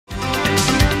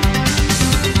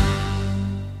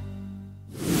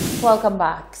Welcome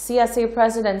back. CSA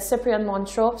President Cyprian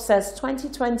Montrope says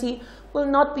 2020 will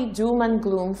not be doom and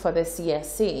gloom for the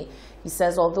CSA. He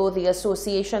says although the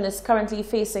association is currently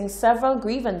facing several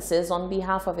grievances on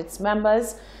behalf of its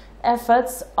members,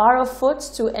 efforts are afoot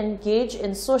to engage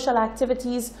in social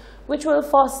activities which will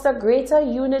foster greater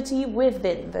unity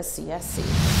within the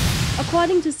CSA.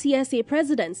 According to CSA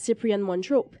President Cyprian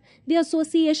Montrope, the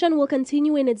association will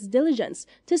continue in its diligence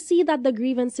to see that the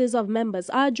grievances of members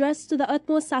are addressed to the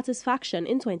utmost satisfaction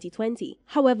in 2020.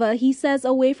 However, he says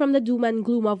away from the doom and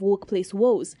gloom of workplace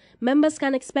woes, members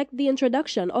can expect the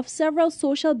introduction of several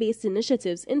social-based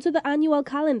initiatives into the annual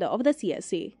calendar of the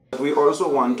CSA. We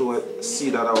also want to see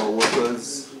that our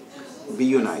workers be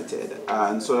united,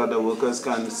 and so that the workers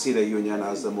can see the union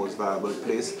as the most viable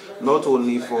place, not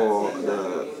only for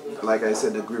like I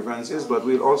said, the grievances, but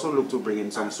we'll also look to bring in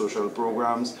some social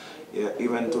programs,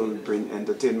 even to bring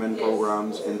entertainment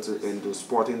programs into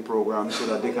sporting programs so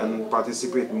that they can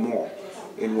participate more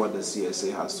in what the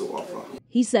CSA has to offer.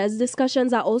 He says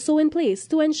discussions are also in place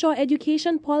to ensure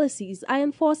education policies are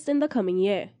enforced in the coming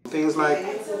year. Things like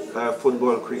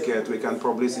football, cricket, we can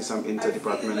probably see some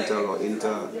interdepartmental or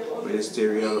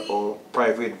interministerial or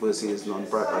private versus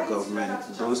non-private government,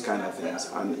 those kind of things.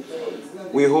 And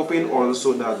we're hoping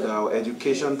also that our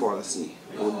education policy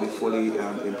would be fully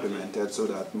implemented so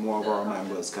that more of our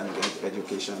members can get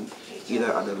education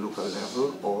either at the local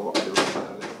level or at the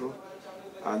regional level,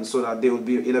 and so that they will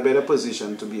be in a better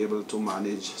position to be able to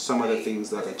manage some of the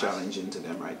things that are challenging to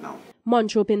them right now.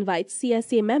 Montrope invites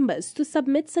CSA members to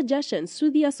submit suggestions to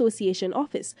the association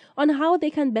office on how they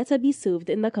can better be served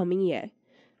in the coming year.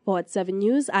 For Hot 7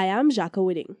 News, I am Jacques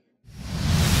Wooding.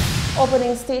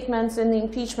 Opening statements in the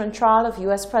impeachment trial of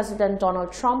U.S. President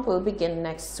Donald Trump will begin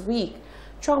next week.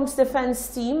 Trump's defense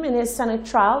team in his Senate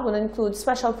trial will include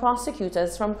special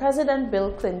prosecutors from President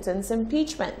Bill Clinton's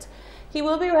impeachment. He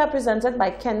will be represented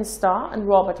by Ken Starr and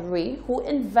Robert Ray, who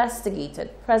investigated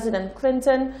President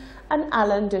Clinton, and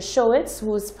Alan Dershowitz,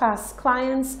 whose past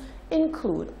clients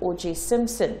include O.J.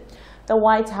 Simpson. The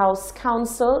White House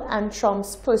counsel and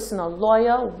Trump's personal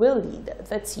lawyer will lead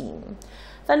the team.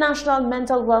 The National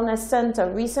Mental Wellness Center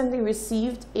recently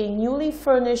received a newly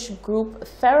furnished group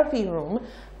therapy room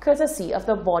courtesy of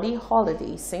the Body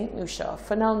Holiday St. Lucia.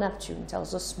 Fernell Neptune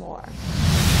tells us more.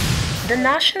 The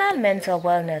National Mental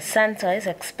Wellness Center is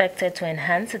expected to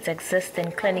enhance its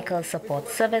existing clinical support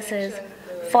services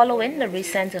following the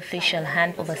recent official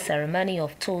handover ceremony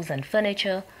of tools and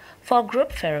furniture for a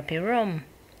group therapy room.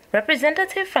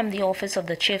 Representative from the Office of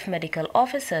the Chief Medical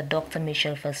Officer, Dr.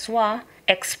 Michel Fassois,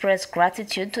 expressed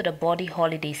gratitude to the Body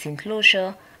Holiday St.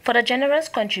 Lucia for the generous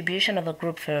contribution of a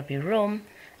group therapy room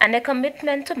and their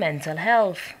commitment to mental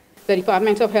health. The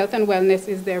Department of Health and Wellness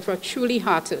is therefore truly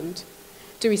heartened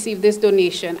to receive this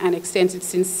donation and extends its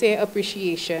sincere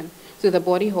appreciation to the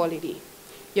Body Holiday.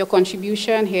 Your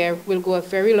contribution here will go a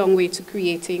very long way to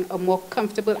creating a more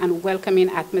comfortable and welcoming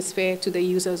atmosphere to the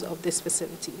users of this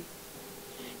facility.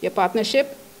 Your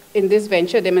partnership in this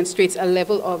venture demonstrates a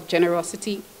level of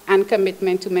generosity and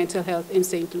commitment to mental health in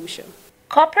St. Lucia.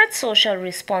 Corporate Social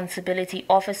Responsibility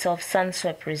Officer of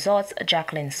Sunswept Resorts,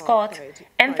 Jacqueline Scott,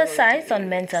 emphasized on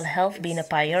mental health being a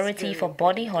priority for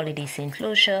Body Holiday St.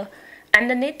 Lucia and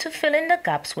the need to fill in the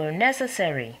gaps where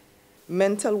necessary.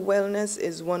 Mental wellness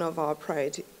is one of our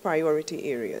priority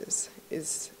areas.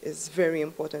 It's very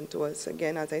important to us.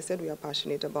 Again, as I said, we are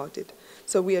passionate about it.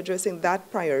 So we are addressing that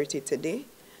priority today.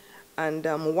 And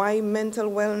why mental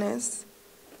wellness?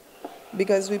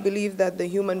 Because we believe that the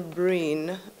human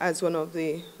brain, as one of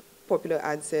the popular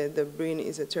ads said, the brain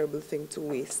is a terrible thing to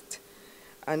waste.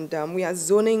 And we are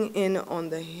zoning in on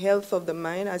the health of the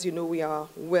mind. As you know, we are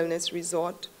a wellness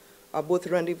resort. Both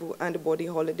Rendezvous and Body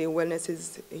Holiday. Wellness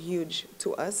is huge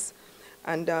to us.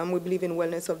 And we believe in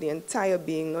wellness of the entire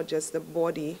being, not just the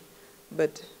body,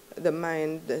 but the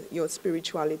mind, your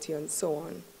spirituality, and so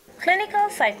on. Clinical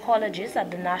psychologist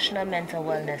at the National Mental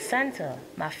Wellness Center,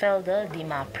 Mafelda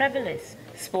Dima Prevelis,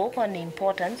 spoke on the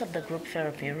importance of the group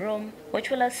therapy room, which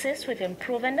will assist with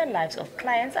improving the lives of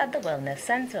clients at the Wellness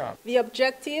Center. The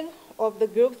objective of the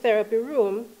group therapy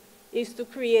room is to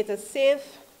create a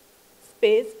safe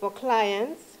space for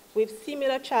clients with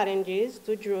similar challenges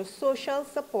to draw social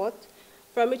support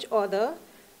from each other,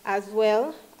 as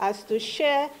well as to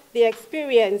share their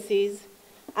experiences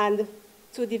and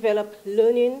to develop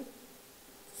learning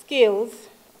skills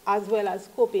as well as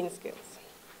coping skills.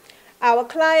 Our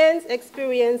clients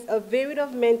experience a variety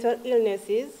of mental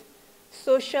illnesses,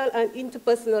 social and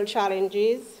interpersonal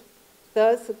challenges.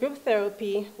 Thus, group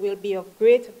therapy will be of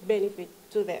great benefit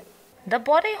to them. The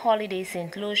Body Holiday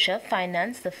St. Lucia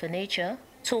financed the furniture,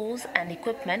 tools, and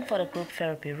equipment for the group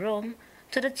therapy room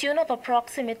to the tune of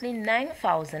approximately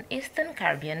 9,000 Eastern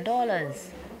Caribbean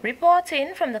dollars.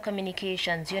 Reporting from the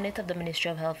Communications Unit of the Ministry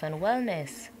of Health and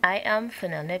Wellness, I am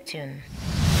Fennel Neptune.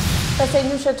 The St.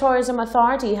 Lucia Tourism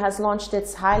Authority has launched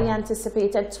its highly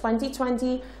anticipated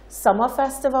 2020 Summer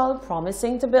Festival,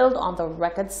 promising to build on the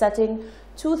record-setting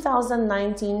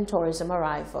 2019 tourism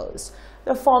arrivals.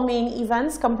 The 4 main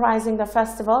events comprising the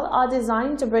festival are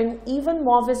designed to bring even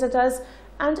more visitors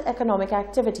and economic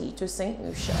activity to St.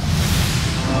 Lucia.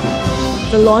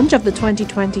 The launch of the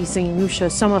 2020 St. Lucia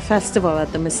Summer Festival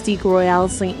at the Mystique Royale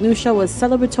St. Lucia was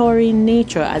celebratory in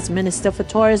nature as Minister for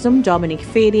Tourism Dominic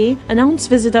Fede announced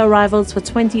visitor arrivals for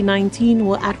 2019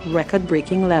 were at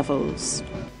record-breaking levels.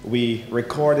 We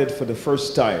recorded for the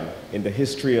first time in the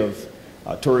history of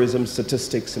tourism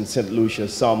statistics in St. Lucia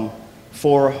some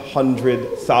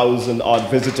 400,000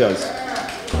 odd visitors.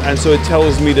 And so it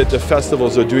tells me that the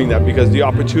festivals are doing that because the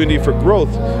opportunity for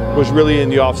growth was really in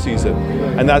the off-season.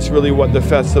 And that's really what the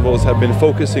festivals have been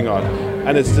focusing on.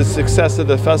 And it's the success of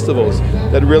the festivals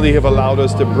that really have allowed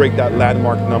us to break that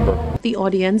landmark number. The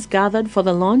audience gathered for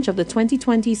the launch of the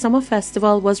 2020 Summer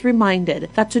Festival was reminded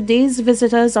that today's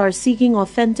visitors are seeking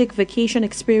authentic vacation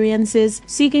experiences,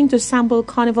 seeking to sample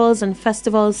carnivals and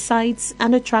festival sites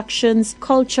and attractions,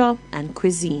 culture and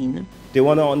cuisine. They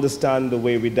want to understand the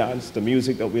way we dance, the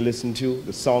music that we listen to,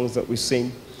 the songs that we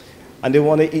sing. And they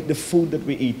want to eat the food that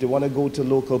we eat. They want to go to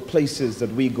local places that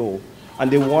we go.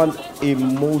 And they want a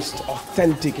most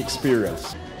authentic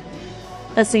experience.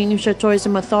 The St. Lucia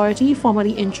Tourism Authority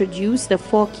formally introduced the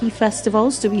 4 key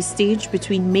festivals to be staged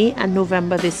between May and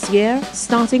November this year,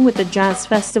 starting with the Jazz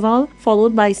Festival,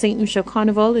 followed by St. Lucia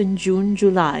Carnival in June,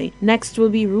 July. Next will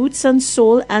be Roots and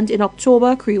Soul, and in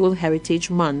October, Creole Heritage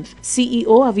Month.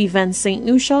 CEO of Events St.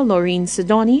 Lucia, Laureen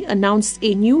Sidoni, announced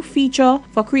a new feature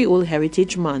for Creole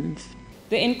Heritage Month.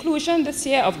 The inclusion this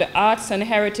year of the Arts and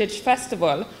Heritage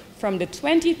Festival from the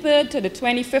 23rd to the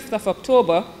 25th of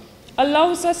October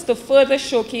allows us to further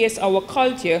showcase our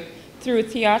culture through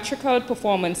theatrical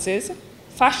performances,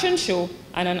 fashion show,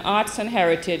 and an arts and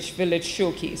heritage village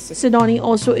showcase. Sidoni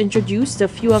also introduced a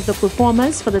few of the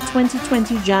performers for the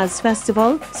 2020 Jazz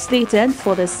Festival, slated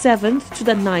for the 7th to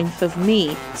the 9th of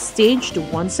May, staged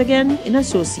once again in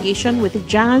association with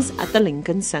Jazz at the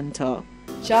Lincoln Center.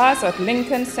 Jazz at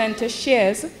Lincoln Center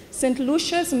shares St.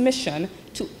 Lucia's mission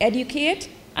to educate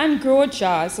and grow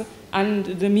jazz and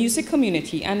the music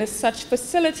community, and as such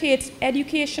facilitates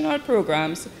educational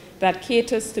programs that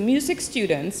caters to music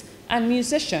students and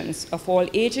musicians of all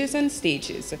ages and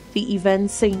stages. The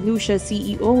event St. Lucia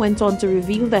CEO went on to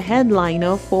reveal the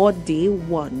headliner for Day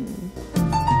 1.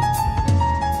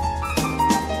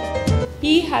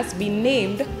 He has been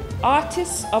named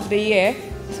Artist of the Year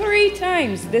 3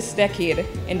 times this decade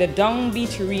in the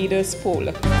Downbeat Readers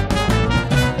Poll.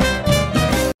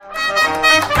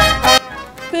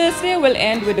 Thursday will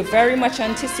end with a very much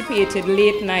anticipated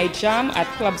late night jam at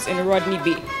clubs in Rodney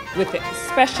Bay with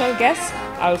special guests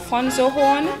Alfonso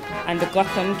Horn and the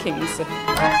Gotham Kings. The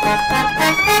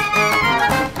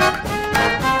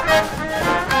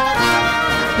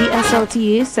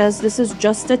SLTA says this is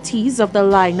just a tease of the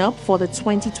lineup for the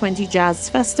 2020 Jazz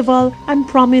Festival and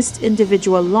promised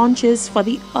individual launches for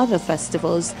the other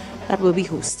festivals that will be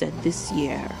hosted this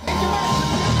year.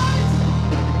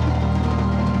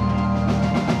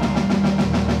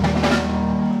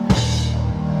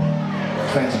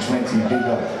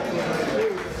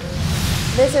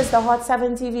 This is the Hot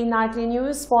 7 TV Nightly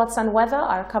News. Sports and weather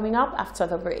are coming up after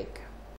the break.